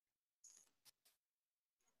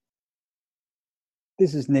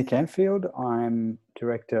This is Nick Enfield. I'm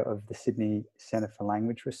Director of the Sydney Centre for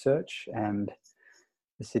Language Research and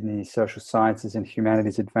the Sydney Social Sciences and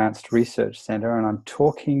Humanities Advanced Research Centre, and I'm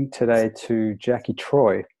talking today to Jackie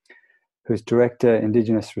Troy, who's Director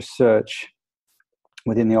Indigenous Research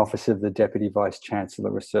within the Office of the Deputy Vice-Chancellor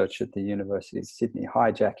Research at the University of Sydney.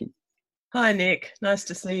 Hi, Jackie. Hi, Nick. Nice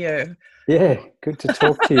to see you. Yeah, good to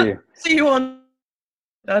talk to you. See you on,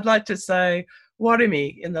 I'd like to say,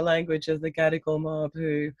 Warimi in the language of the Gadigal mob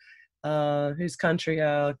whose country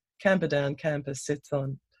our Camperdown campus sits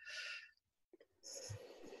on.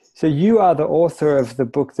 So you are the author of the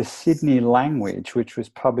book, The Sydney Language, which was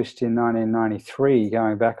published in 1993,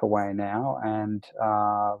 going back a way now, and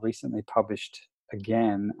recently published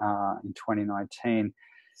again in 2019.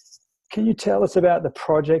 Can you tell us about the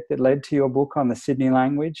project that led to your book on the Sydney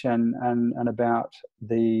language and about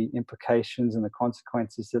the implications and the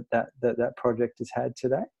consequences that project has had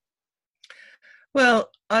today? Well,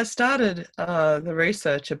 I started the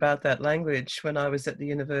research about that language when I was at the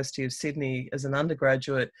University of Sydney as an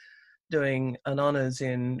undergraduate doing an honours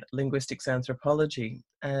in linguistics anthropology.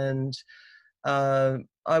 And I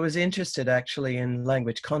was interested actually in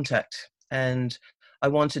language contact, and I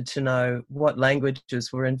wanted to know what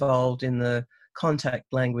languages were involved in the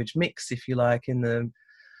contact language mix, if you like, in the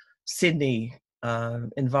Sydney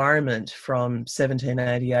environment from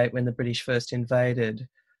 1788, when the British first invaded,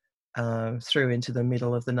 through into the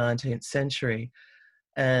middle of the 19th century.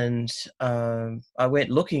 And I went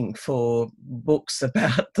looking for books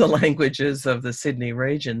about the languages of the Sydney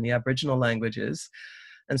region, the Aboriginal languages,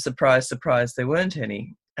 and surprise, surprise, there weren't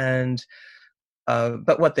any.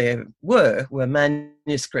 But what there were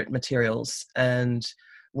manuscript materials, and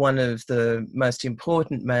one of the most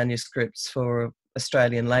important manuscripts for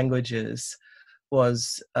Australian languages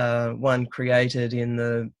was one created in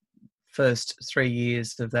the first 3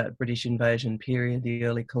 years of that British invasion period, the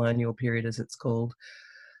early colonial period as it's called.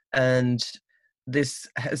 And this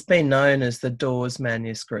has been known as the Dawes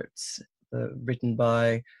manuscripts, written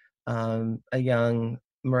by a young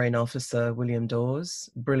Marine officer, William Dawes,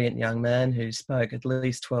 brilliant young man who spoke at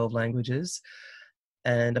least 12 languages,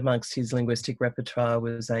 and amongst his linguistic repertoire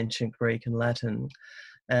was ancient Greek and Latin.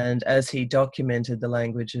 And as he documented the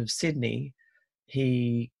language of Sydney,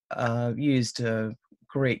 he used a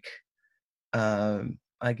Greek, parsing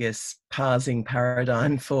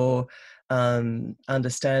paradigm for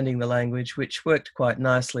understanding the language, which worked quite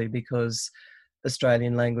nicely because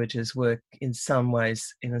Australian languages work in some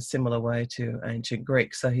ways in a similar way to ancient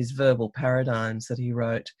Greek. So his verbal paradigms that he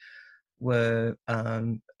wrote were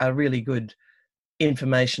a really good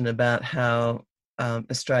information about how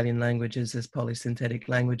Australian languages as polysynthetic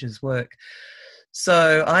languages work.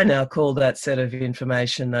 So I now call that set of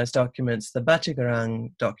information, those documents, the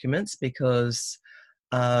Batchagarang documents, because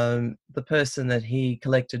the person that he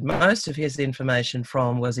collected most of his information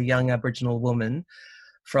from was a young Aboriginal woman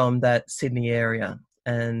from that Sydney area,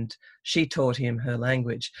 and she taught him her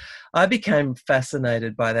language. I became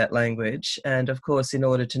fascinated by that language, and of course, in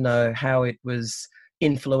order to know how it was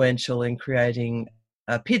influential in creating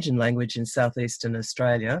a pidgin language in southeastern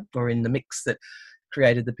Australia, or in the mix that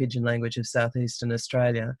created the pidgin language of southeastern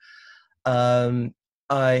Australia,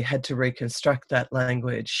 I had to reconstruct that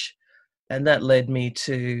language. And that led me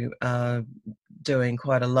to doing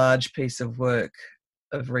quite a large piece of work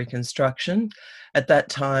of reconstruction. At that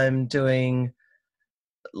time, doing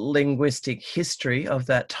linguistic history of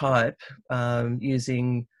that type,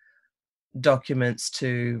 using documents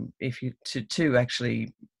to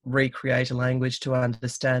actually recreate a language, to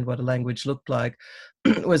understand what a language looked like,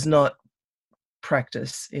 was not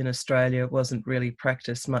practice in Australia. It wasn't really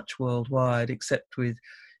practiced much worldwide, except with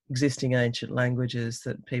existing ancient languages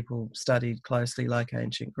that people studied closely, like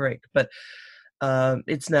ancient Greek. But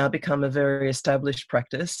it's now become a very established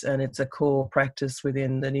practice, and it's a core practice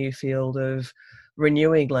within the new field of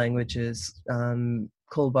renewing languages,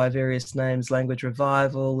 called by various names: language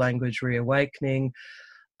revival, language reawakening.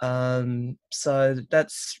 So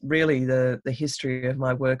that's really the history of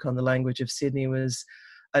my work on the language of Sydney, was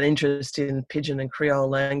an interest in Pidgin and Creole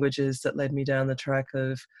languages that led me down the track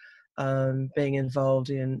of being involved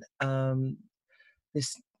in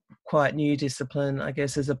this quite new discipline, I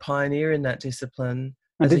guess, as a pioneer in that discipline.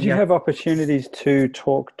 And did you have opportunities to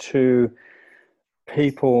talk to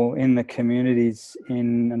people in the communities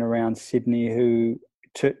in and around Sydney who,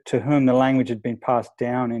 to whom the language had been passed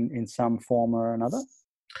down in some form or another?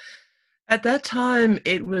 At that time,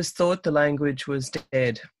 it was thought the language was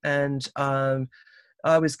dead, and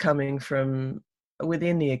I was coming from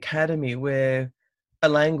within the academy, where a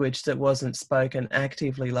language that wasn't spoken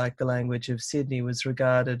actively like the language of Sydney was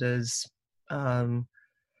regarded as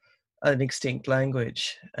an extinct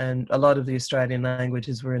language, and a lot of the Australian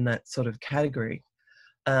languages were in that sort of category.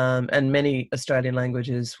 And many Australian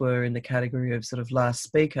languages were in the category of sort of last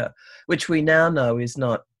speaker, which we now know is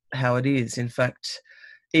not how it is. In fact,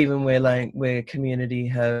 even where community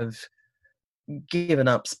have given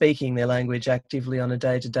up speaking their language actively on a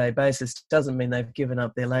day-to-day basis doesn't mean they've given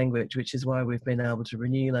up their language, which is why we've been able to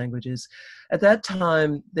renew languages. At that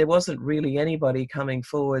time, there wasn't really anybody coming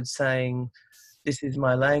forward saying, this is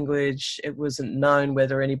my language. It wasn't known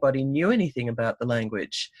whether anybody knew anything about the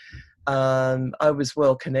language. I was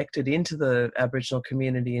well connected into the Aboriginal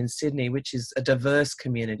community in Sydney, which is a diverse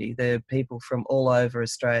community. There are people from all over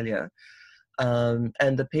Australia. And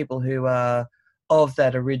the people who are of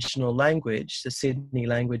that original language, the Sydney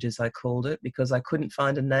language as I called it, because I couldn't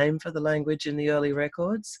find a name for the language in the early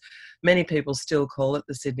records. Many people still call it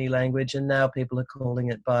the Sydney language, and now people are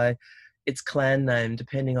calling it by its clan name,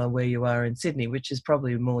 depending on where you are in Sydney, which is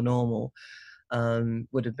probably more normal.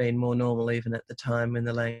 Would have been more normal even at the time when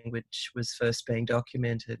the language was first being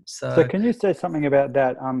documented. So can you say something about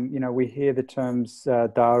that? You know, we hear the terms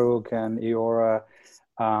Darug and Eora.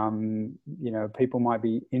 You know, people might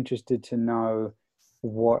be interested to know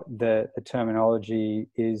what the terminology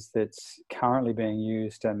is that's currently being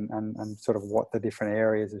used, and sort of what the different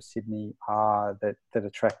areas of Sydney are that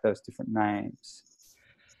attract those different names.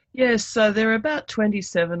 Yes, so there are about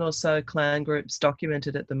 27 or so clan groups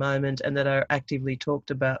documented at the moment and that are actively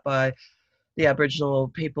talked about by the Aboriginal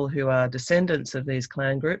people who are descendants of these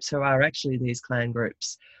clan groups, who are actually these clan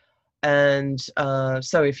groups. And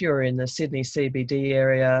so if you're in the Sydney CBD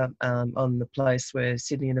area, on the place where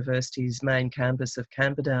Sydney University's main campus of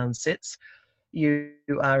Camperdown sits, you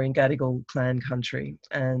are in Gadigal clan country,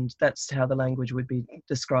 and that's how the language would be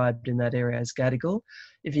described in that area, as Gadigal.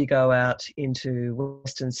 If you go out into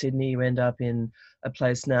Western Sydney, you end up in a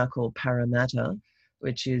place now called Parramatta,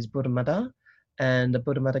 which is Burramata, and the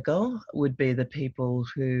Burramatagal would be the people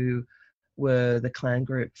who were the clan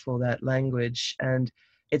group for that language. And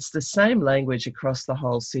it's the same language across the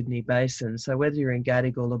whole Sydney basin. So whether you're in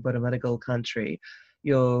Gadigal or Burramatagal country,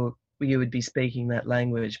 you would be speaking that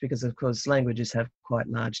language, because of course languages have quite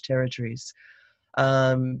large territories.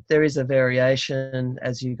 There is a variation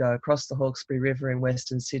as you go across the Hawkesbury River in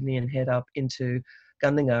Western Sydney and head up into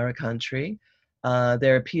Gundungurra country.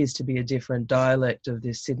 There appears to be a different dialect of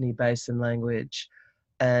this Sydney Basin language,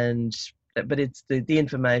 but it's the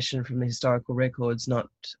information from the historical records not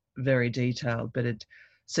very detailed, but it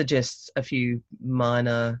suggests a few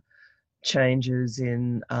minor changes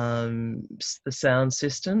in the sound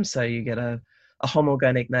system. So you get a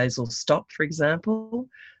homogenic nasal stop, for example,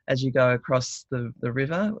 as you go across the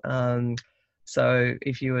river. So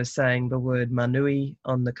if you were saying the word manui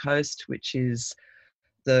on the coast, which is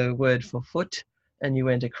the word for foot, and you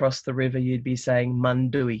went across the river, you'd be saying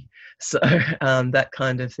mandui. So that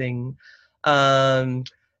kind of thing. And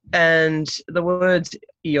the words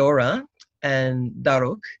Eora and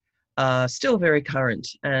Daruk are still very current,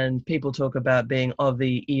 and people talk about being of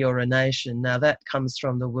the Eora nation. Now that comes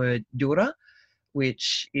from the word Dura,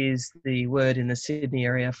 which is the word in the Sydney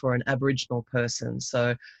area for an Aboriginal person.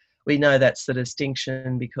 So we know that's the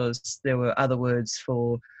distinction, because there were other words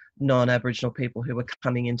for non-Aboriginal people who were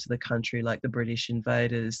coming into the country, like the British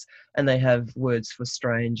invaders, and they have words for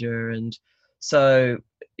stranger. And so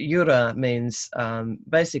Yura means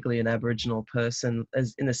basically an Aboriginal person,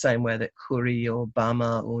 as in the same way that Kuri or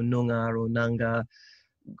Bama or Noongar or Nanga,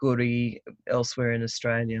 Guri elsewhere in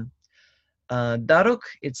Australia. Daruk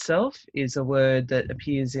itself is a word that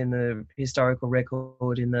appears in the historical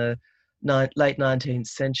record in the late 19th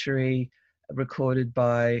century, recorded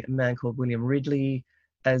by a man called William Ridley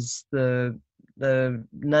as the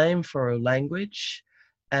name for a language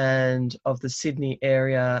and of the Sydney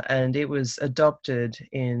area, and it was adopted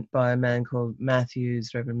by a man called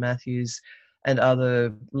Matthews, Reverend Matthews, and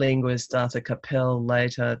other linguists. Arthur Capel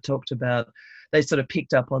later talked about, they sort of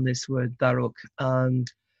picked up on this word Daruk.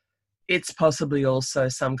 It's possibly also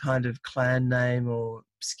some kind of clan name or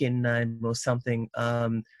skin name or something,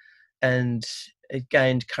 and it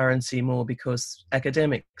gained currency more because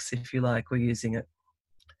academics, if you like, were using it.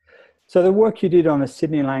 So the work you did on the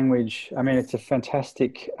Sydney language, I mean, it's a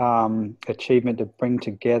fantastic achievement to bring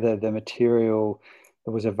together the material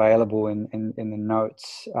that was available in the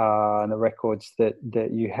notes and the records that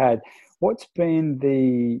you had. What's been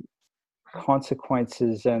the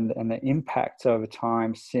consequences and the impacts over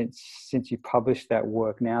time since you published that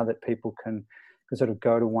work, now that people can sort of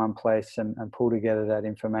go to one place and pull together that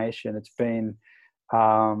information? It's been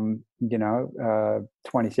 27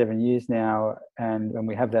 years now, and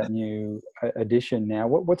we have that new edition now.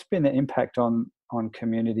 What's been the impact on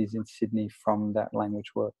communities in Sydney from that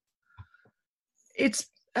language work? it's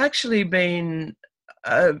actually been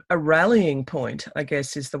a rallying point, I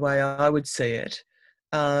guess, is the way I would see it.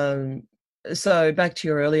 So back to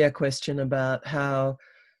your earlier question about how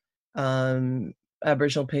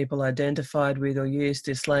Aboriginal people identified with or used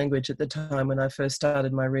this language at the time when I first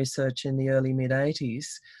started my research in the early mid-80s.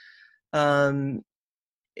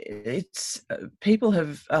 It's people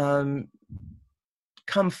have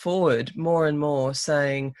come forward more and more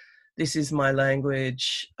saying, this is my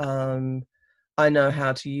language, I know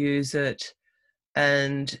how to use it,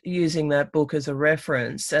 and using that book as a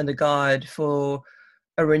reference and a guide for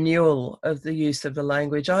a renewal of the use of the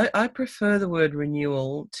language. I prefer the word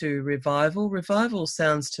renewal to revival. Revival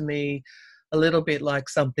sounds to me a little bit like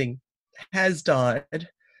something has died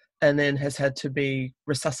and then has had to be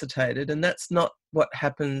resuscitated, and that's not what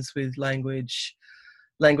happens with languages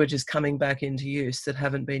coming back into use that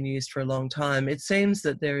haven't been used for a long time. It seems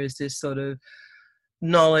that there is this sort of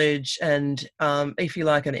knowledge and, if you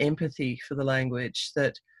like, an empathy for the language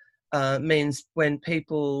that means when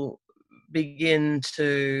people begin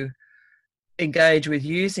to engage with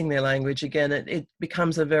using their language again, it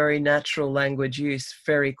becomes a very natural language use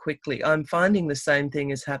very quickly. I'm finding the same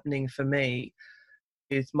thing is happening for me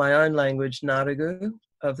with my own language, Ngarigu,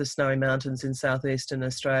 of the Snowy Mountains in southeastern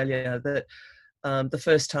Australia, that the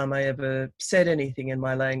first time I ever said anything in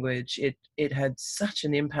my language, it had such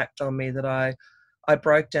an impact on me that I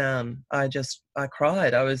broke down. I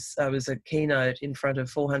cried. I was a keynote in front of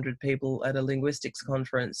 400 people at a linguistics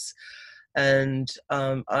conference, and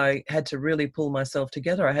I had to really pull myself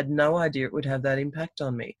together. I had no idea it would have that impact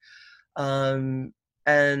on me,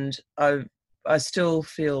 and I still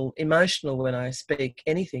feel emotional when I speak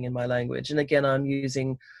anything in my language. And again, I'm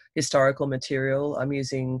using historical material. I'm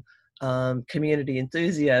using community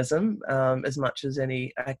enthusiasm as much as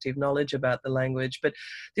any active knowledge about the language. But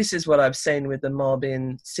this is what I've seen with the mob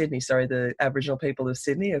in Sydney, the Aboriginal people of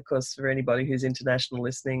Sydney. Of course, for anybody who's international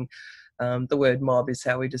listening, the word mob is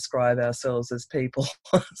how we describe ourselves as people.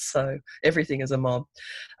 So everything is a mob.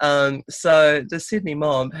 So the Sydney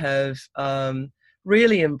mob have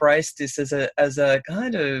really embraced this as a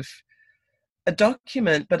kind of a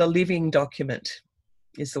document, but a living document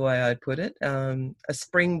is the way I'd put it, a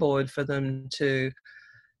springboard for them to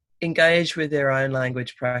engage with their own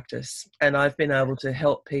language practice. And I've been able to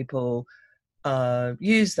help people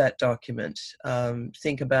use that document,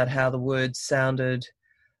 think about how the words sounded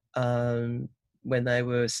when they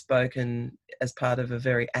were spoken as part of a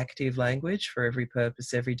very active language for every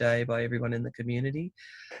purpose, every day, by everyone in the community.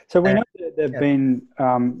 So we know that there have been,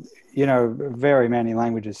 very many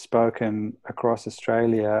languages spoken across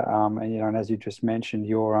Australia, and as you just mentioned,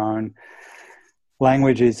 your own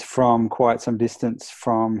language is from quite some distance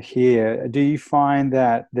from here. Do you find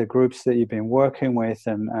that the groups that you've been working with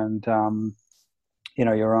and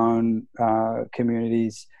your own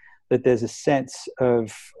communities, that there's a sense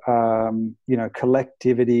of,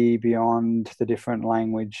 collectivity beyond the different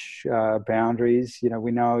language boundaries?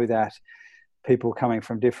 We know that people coming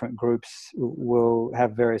from different groups will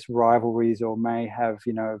have various rivalries or may have,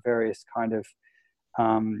 various kind of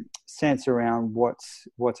sense around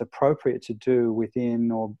what's appropriate to do within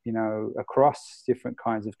or, across different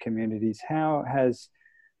kinds of communities. How has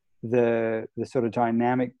the sort of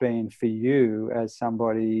dynamic been for you as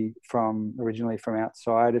somebody originally from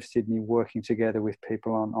outside of Sydney, working together with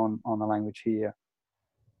people on the language here?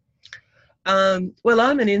 Well,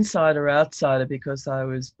 I'm an insider-outsider because I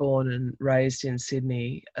was born and raised in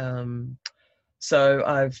Sydney. So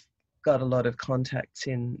I've got a lot of contacts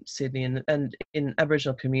in Sydney and in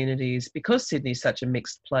Aboriginal communities, because Sydney's such a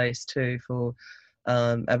mixed place too for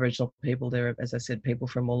Aboriginal people. There are, as I said, people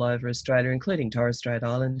from all over Australia, including Torres Strait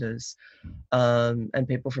Islanders, and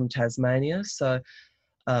people from Tasmania, so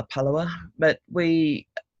Palawa. But we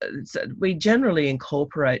generally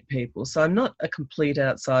incorporate people. So I'm not a complete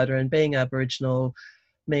outsider, and being Aboriginal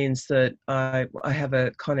means that I have a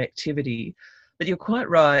connectivity. But you're quite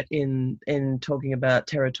right in talking about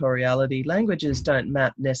territoriality. Languages don't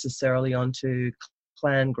map necessarily onto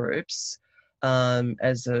clan groups. A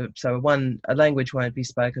language won't be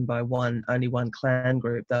spoken by only one clan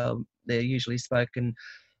group. They're usually spoken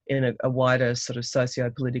in a wider sort of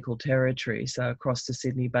socio-political territory. So across the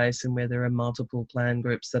Sydney Basin, where there are multiple clan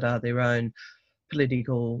groups that are their own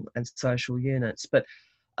political and social units. But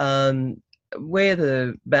where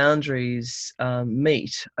the boundaries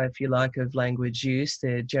meet, if you like, of language use,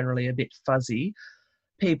 they're generally a bit fuzzy.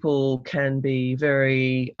 People can be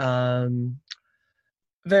very,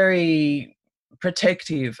 very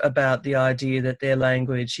protective about the idea that their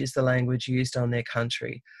language is the language used on their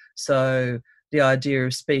country. So the idea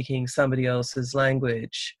of speaking somebody else's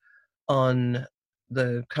language on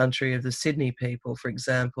the country of the Sydney people, for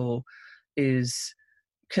example, is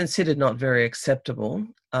considered not very acceptable.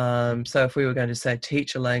 So if we were going to say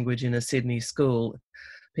teach a language in a Sydney school,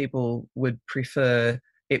 people would prefer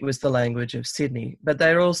it was the language of Sydney. But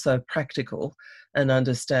they're also practical and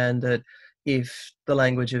understand that if the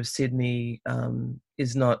language of Sydney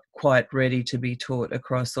is not quite ready to be taught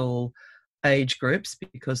across all age groups,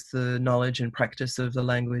 because the knowledge and practice of the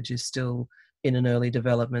language is still in an early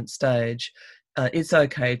development stage, it's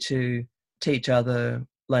okay to teach other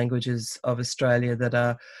languages of Australia that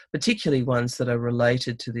are particularly ones that are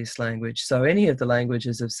related to this language. So any of the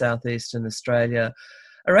languages of southeastern Australia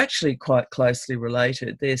are actually quite closely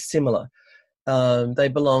related. They're similar. They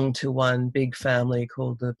belong to one big family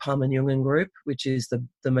called the Pama-Nyungan group, which is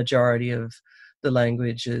the majority of the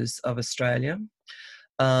languages of Australia.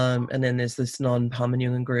 And then there's this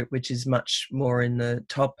non-Pama-Nyungan group, which is much more in the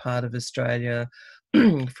top part of Australia,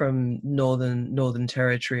 from Northern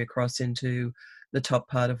Territory across into the top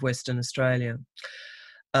part of Western Australia.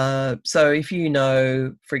 So if you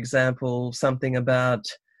know, for example, something about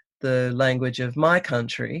the language of my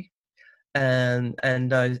country and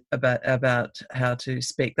know about how to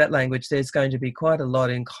speak that language, there's going to be quite a lot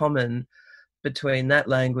in common between that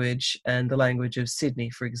language and the language of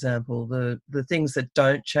Sydney, for example. The things that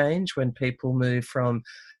don't change when people move from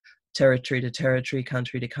territory to territory,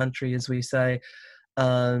 country to country, as we say,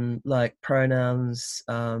 like pronouns,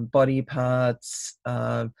 body parts,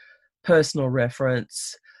 personal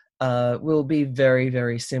reference, will be very,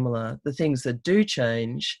 very similar. The things that do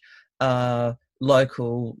change are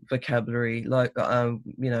local vocabulary, like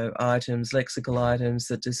items, lexical items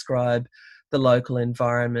that describe the local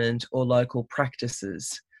environment or local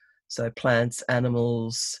practices. So plants,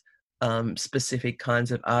 animals, specific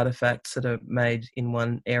kinds of artifacts that are made in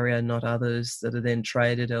one area, not others, that are then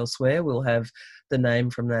traded elsewhere, will have the name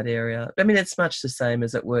from that area. I mean, it's much the same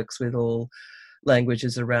as it works with all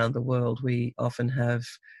languages around the world. We often have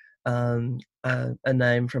a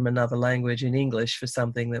name from another language in English for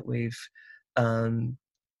something that we've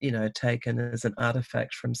taken as an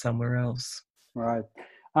artifact from somewhere else. Right.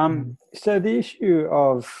 So the issue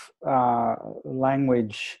of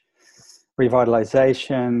language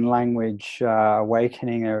revitalization, language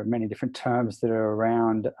awakening, there are many different terms that are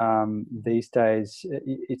around these days.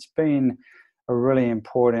 It's been a really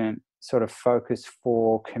important sort of focus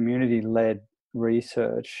for community-led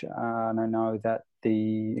research. And I know that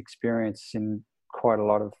the experience in quite a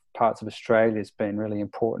lot of parts of Australia has been really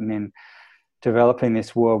important in developing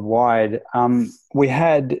this worldwide. We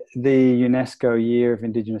had the UNESCO Year of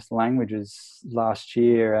Indigenous Languages last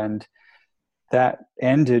year, and that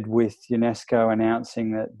ended with UNESCO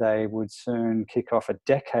announcing that they would soon kick off a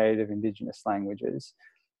decade of Indigenous languages.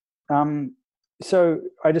 So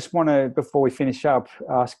I just want to, before we finish up,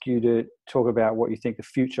 ask you to talk about what you think the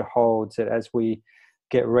future holds, that as we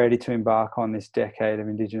get ready to embark on this decade of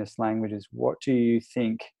Indigenous languages, what do you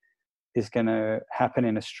think is going to happen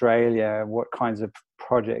in Australia? What kinds of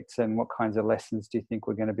projects and what kinds of lessons do you think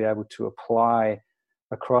we're going to be able to apply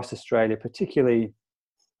across Australia, particularly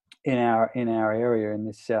in our area, in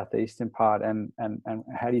this southeastern part, and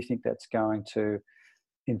how do you think that's going to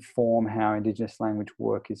inform how Indigenous language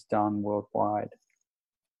work is done worldwide?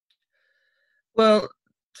 Well,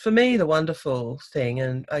 for me, the wonderful thing,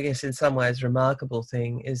 and I guess in some ways remarkable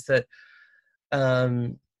thing, is that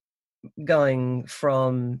going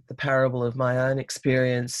from the parable of my own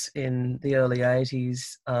experience in the early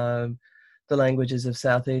 80s, the languages of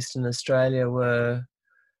southeastern Australia were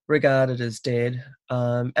regarded as dead.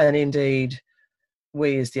 And indeed,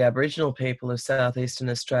 we as the Aboriginal people of southeastern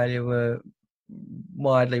Australia were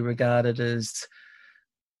widely regarded as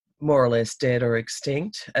more or less dead or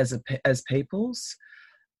extinct as peoples,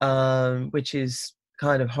 which is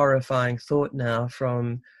kind of horrifying thought now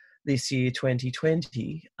from this year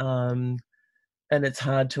 2020. And it's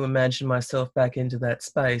hard to imagine myself back into that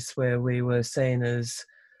space where we were seen as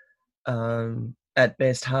at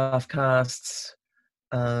best half castes,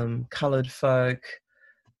 coloured folk,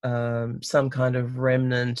 some kind of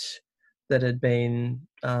remnant that had been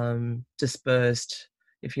dispersed,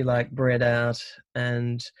 if you like, bred out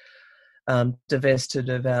and divested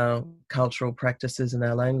of our cultural practices and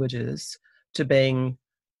our languages, to being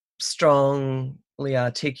strongly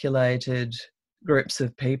articulated groups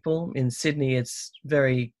of people. In Sydney, it's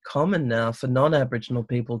very common now for non-Aboriginal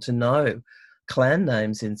people to know clan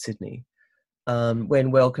names in Sydney.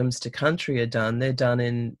 When welcomes to country are done, they're done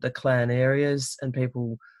in the clan areas and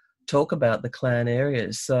people talk about the clan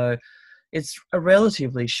areas. So it's a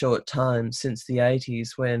relatively short time since the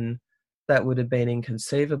 80s when that would have been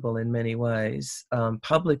inconceivable in many ways.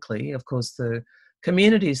 Publicly, of course, the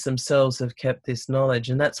communities themselves have kept this knowledge,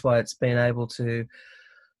 and that's why it's been able to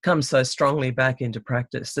come so strongly back into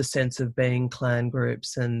practice, the sense of being clan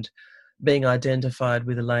groups and being identified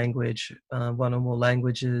with a language, one or more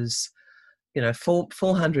languages,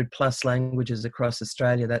 400 plus languages across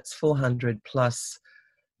Australia. That's 400 plus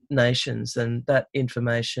nations, and that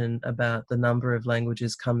information about the number of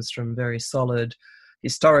languages comes from very solid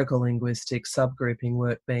historical linguistic subgrouping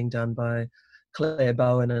work being done by Claire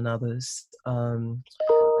Bowen and others.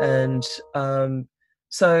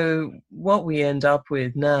 So what we end up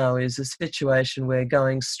with now is a situation where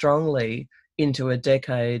going strongly into a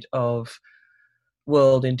decade of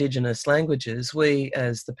world Indigenous languages, we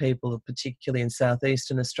as the people, particularly in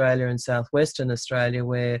southeastern Australia and southwestern Australia,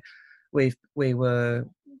 where we were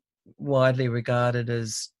widely regarded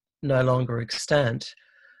as no longer extant,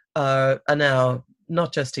 are now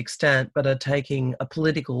not just extant, but are taking a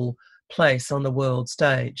political place on the world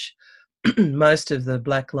stage. Most of the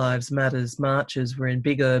Black Lives Matters marches were in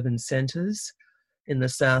big urban centres in the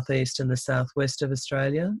southeast and the southwest of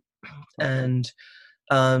Australia. And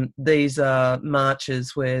these are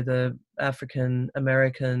marches where the African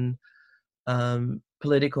American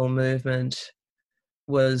political movement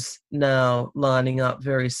was now lining up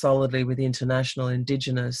very solidly with international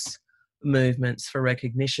Indigenous movements for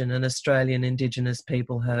recognition, and Australian Indigenous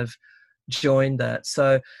people have joined that.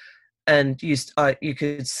 So, and you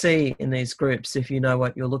could see in these groups, if you know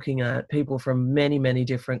what you're looking at, people from many, many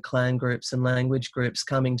different clan groups and language groups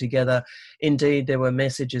coming together. Indeed, there were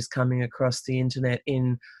messages coming across the internet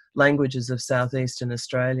in languages of southeastern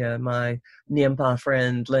Australia. My Nyampa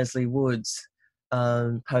friend, Leslie Woods,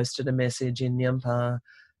 posted a message in Nyampa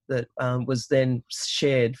that was then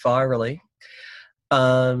shared virally.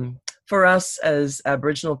 For us as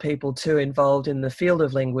Aboriginal people too involved in the field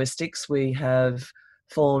of linguistics, we have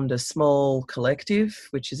formed a small collective,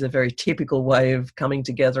 which is a very typical way of coming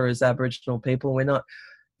together as Aboriginal people. We're not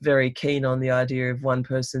very keen on the idea of one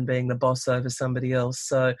person being the boss over somebody else.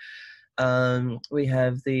 So we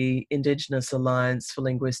have the Indigenous Alliance for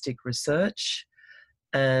Linguistic Research,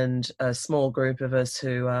 and a small group of us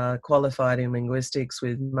who are qualified in linguistics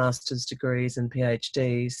with master's degrees and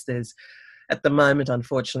PhDs. There's, at the moment,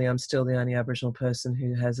 unfortunately, I'm still the only Aboriginal person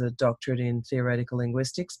who has a doctorate in theoretical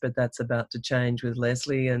linguistics, but that's about to change with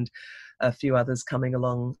Leslie and a few others coming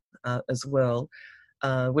along as well.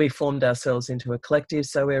 We formed ourselves into a collective,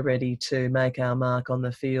 so we're ready to make our mark on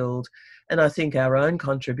the field. And I think our own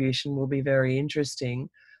contribution will be very interesting.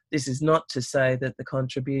 This is not to say that the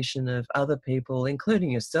contribution of other people,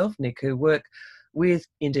 including yourself, Nick, who work with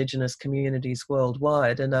Indigenous communities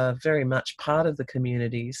worldwide and are very much part of the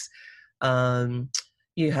communities,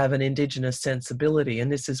 you have an Indigenous sensibility.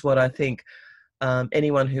 And this is what I think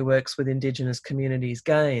anyone who works with Indigenous communities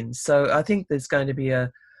gains. So I think there's going to be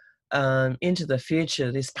into the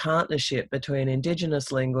future, this partnership between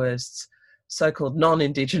Indigenous linguists, so-called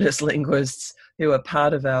non-Indigenous linguists who are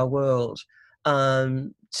part of our world,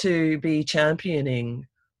 to be championing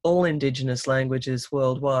all Indigenous languages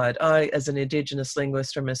worldwide. I, as an Indigenous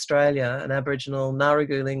linguist from Australia, an Aboriginal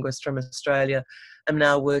Ngarigu linguist from Australia, am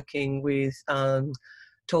now working with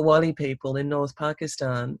Tawali people in North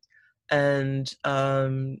Pakistan and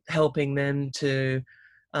helping them to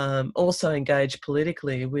also engage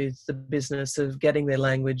politically with the business of getting their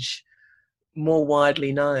language more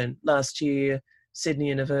widely known. Last year, Sydney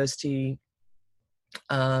University,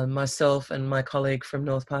 myself and my colleague from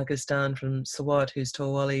North Pakistan, from Sawat, who's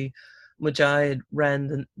Tawali Mujahid,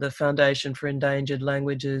 ran the Foundation for Endangered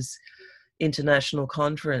Languages International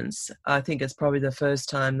Conference. I think it's probably the first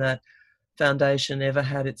time that foundation ever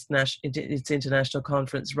had its international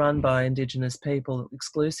conference run by Indigenous people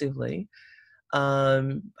exclusively,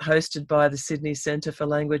 hosted by the Sydney Centre for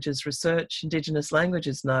Languages Research, Indigenous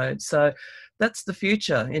Languages Node. So that's the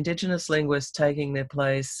future, Indigenous linguists taking their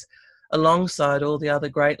place alongside all the other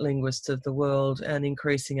great linguists of the world and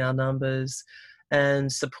increasing our numbers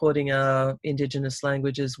and supporting our Indigenous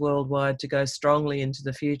languages worldwide to go strongly into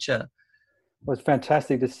the future. Well, it's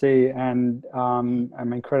fantastic to see, and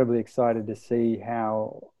I'm incredibly excited to see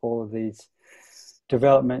how all of these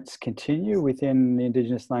developments continue within the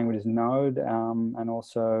Indigenous Languages Node and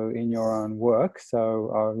also in your own work.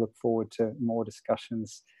 So I look forward to more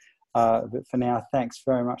discussions. But for now, thanks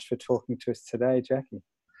very much for talking to us today, Jackie.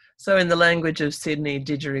 So in the language of Sydney,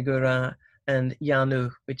 Didgeridoo and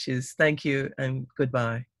Yanu, which is thank you and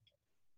goodbye.